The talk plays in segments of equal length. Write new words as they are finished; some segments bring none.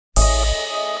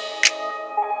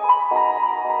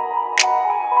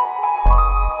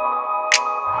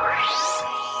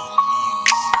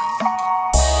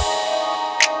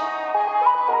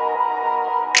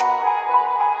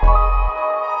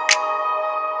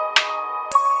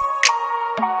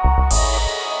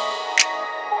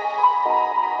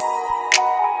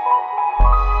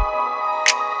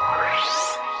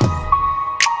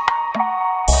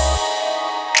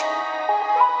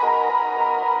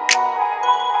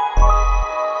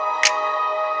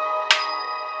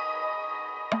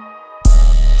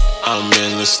I'm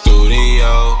in the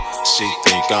studio, she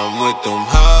think I'm with them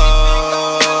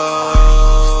hoes.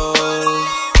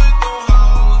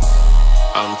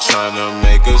 I'm tryna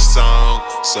make a song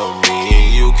so me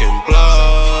and you can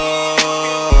blow.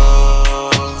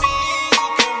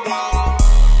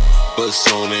 But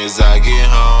soon as I get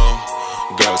home,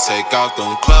 girl, take off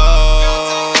them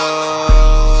clothes.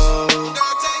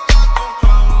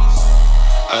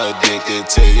 Addicted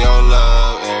to your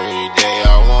love, every day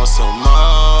I want some more.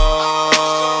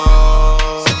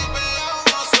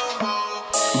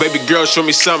 Baby girl, show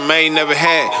me something I ain't never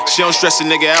had. She don't stress a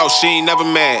nigga out, she ain't never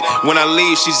mad. When I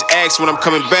leave, she just asks when I'm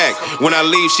coming back. When I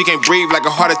leave, she can't breathe like a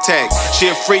heart attack. She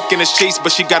a freak in the sheets, but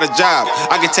she got a job.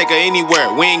 I can take her anywhere,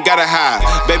 we ain't gotta hide.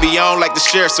 Baby, I don't like to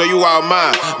share, so you all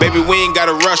mine. Baby, we ain't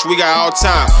gotta rush, we got all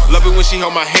time. Love it when she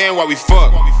hold my hand while we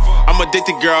fuck. I'm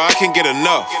addicted, girl, I can't get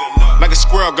enough. Like a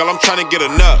squirrel, girl, I'm tryna get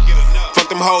a nut. Fuck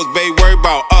them hoes, babe, worry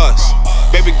about us.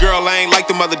 Baby girl, I ain't like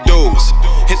them other dudes.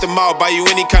 Hit the mall, buy you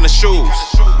any kind of shoes.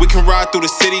 We can ride through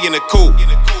the city in a coupe.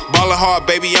 Ballin' hard,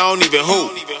 baby, I don't even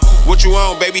hoop. What you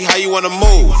on, baby, how you wanna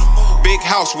move? Big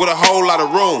house with a whole lot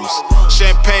of rooms.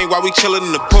 Champagne while we chillin'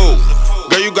 in the pool.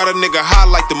 Girl, you got a nigga hot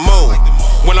like the moon.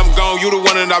 When I'm gone, you the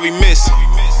one that I be missing.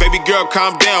 Baby girl,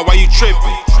 calm down, why you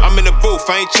trippin'? I'm in the booth,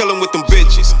 I ain't chillin' with them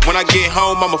bitches. When I get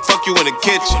home, I'ma fuck you in the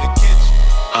kitchen.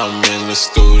 I'm in the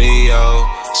studio,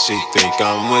 she think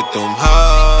I'm with them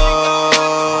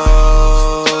hoes.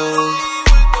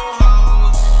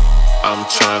 I'm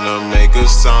tryna make a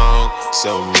song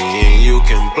so me and you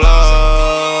can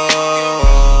blow.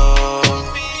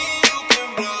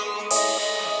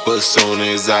 But soon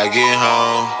as I get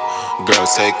home, girl,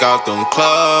 take off them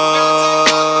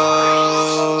clothes.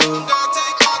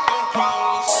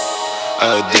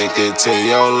 Addicted to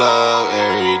your love,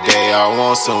 every day I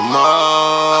want some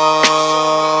more.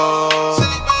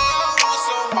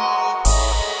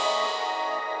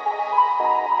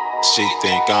 She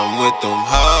think I'm with them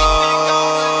hoes.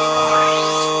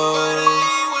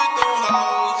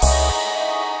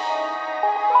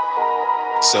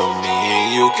 So me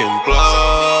and you can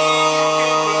blow.